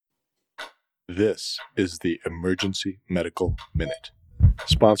This is the Emergency Medical Minute,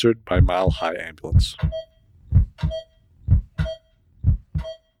 sponsored by Mile High Ambulance.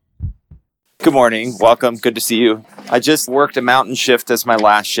 Good morning. Welcome. Good to see you. I just worked a mountain shift as my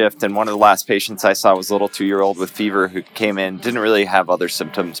last shift, and one of the last patients I saw was a little 2-year-old with fever who came in, didn't really have other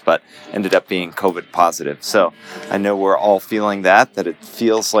symptoms, but ended up being COVID positive. So I know we're all feeling that it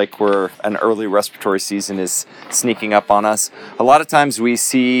feels like an early respiratory season is sneaking up on us. A lot of times we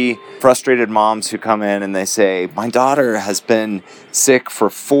see frustrated moms who come in and they say, my daughter has been sick for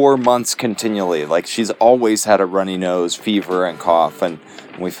 4 months continually. Like she's always had a runny nose, fever, and cough, and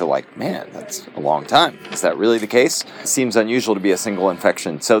we feel like, man, that's a long time. Is that really the case? It seems unusual to be a single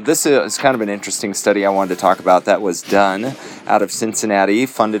infection. So this is kind of an interesting study I wanted to talk about that was done out of Cincinnati,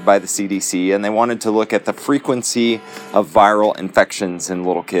 funded by the CDC, and they wanted to look at the frequency of viral infections in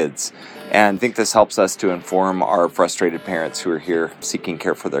little kids. And I think this helps us to inform our frustrated parents who are here seeking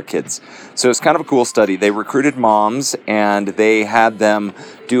care for their kids. So it's kind of a cool study. They recruited moms and they had them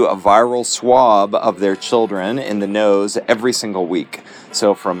do a viral swab of their children in the nose every single week.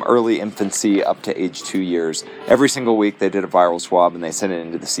 So from early infancy up to age 2 years, every single week they did a viral swab and they sent it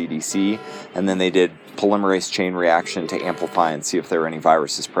into the CDC. And then they did polymerase chain reaction to amplify and see if there were any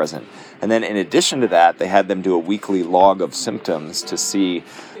viruses present. And then in addition to that, they had them do a weekly log of symptoms to see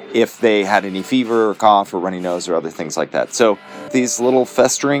if they had any fever or cough or runny nose or other things like that. So these little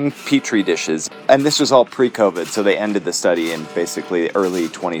festering petri dishes, and this was all pre-COVID, so they ended the study in basically early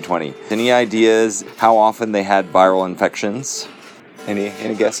 2020. Any ideas how often they had viral infections?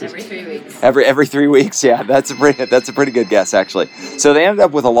 Any guesses? Every 3 weeks. Every 3 weeks, yeah, that's a pretty good guess actually. So they ended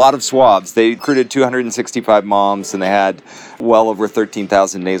up with a lot of swabs. They recruited 265 moms and they had well over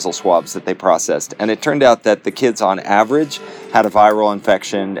 13,000 nasal swabs that they processed. And it turned out that the kids on average had a viral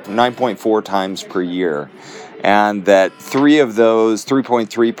infection 9.4 times per year. And that 3 of those,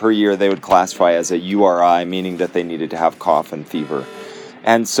 3.3 per year, they would classify as a URI, meaning that they needed to have cough and fever.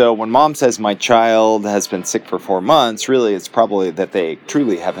 And so when mom says my child has been sick for 4 months, really it's probably that they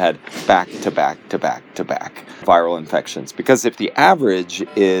truly have had back-to-back viral infections. Because if the average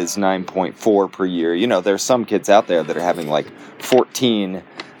is 9.4 per year, there's some kids out there that are having like 14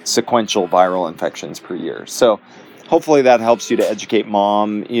 sequential viral infections per year. So hopefully that helps you to educate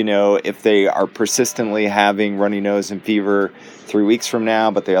mom, if they are persistently having runny nose and fever 3 weeks from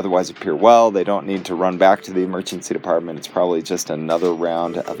now, but they otherwise appear well, they don't need to run back to the emergency department. It's probably just another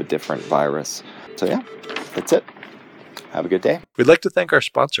round of a different virus. So yeah, that's it. Have a good day. We'd like to thank our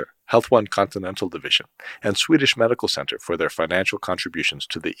sponsor, Health One Continental Division, and Swedish Medical Center for their financial contributions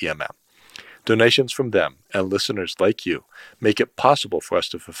to the EMM. Donations from them and listeners like you make it possible for us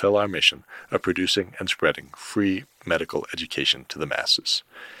to fulfill our mission of producing and spreading free medical education to the masses.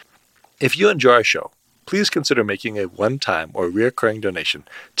 If you enjoy our show, please consider making a one-time or recurring donation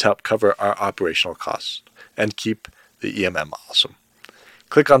to help cover our operational costs and keep the EMM awesome.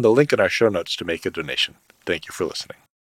 Click on the link in our show notes to make a donation. Thank you for listening.